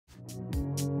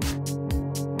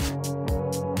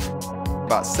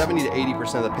about 70 to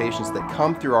 80% of the patients that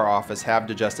come through our office have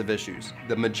digestive issues.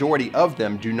 The majority of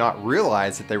them do not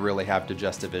realize that they really have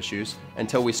digestive issues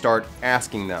until we start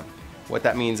asking them. What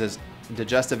that means is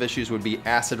digestive issues would be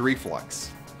acid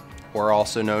reflux, or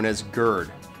also known as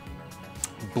GERD,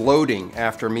 bloating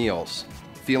after meals,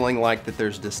 feeling like that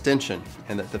there's distension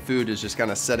and that the food is just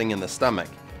kind of setting in the stomach.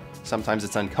 Sometimes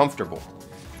it's uncomfortable.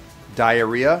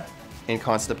 Diarrhea and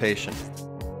constipation.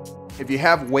 If you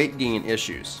have weight gain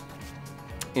issues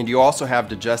and you also have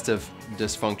digestive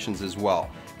dysfunctions as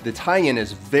well, the tie-in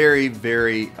is very,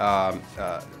 very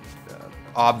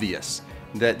obvious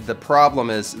that the problem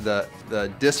is the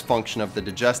dysfunction of the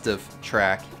digestive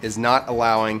tract is not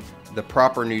allowing the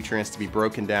proper nutrients to be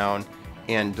broken down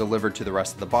and delivered to the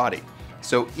rest of the body.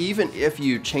 So even if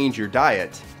you change your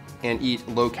diet and eat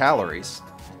low calories,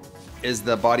 is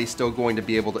the body still going to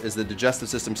be able to, is the digestive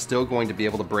system still going to be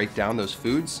able to break down those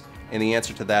foods? And the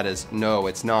answer to that is no,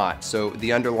 it's not. So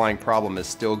the underlying problem is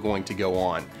still going to go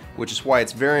on, which is why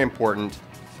it's very important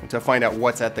to find out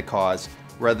what's at the cause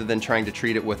rather than trying to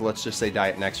treat it with, let's just say,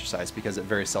 diet and exercise, because it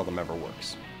very seldom ever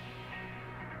works.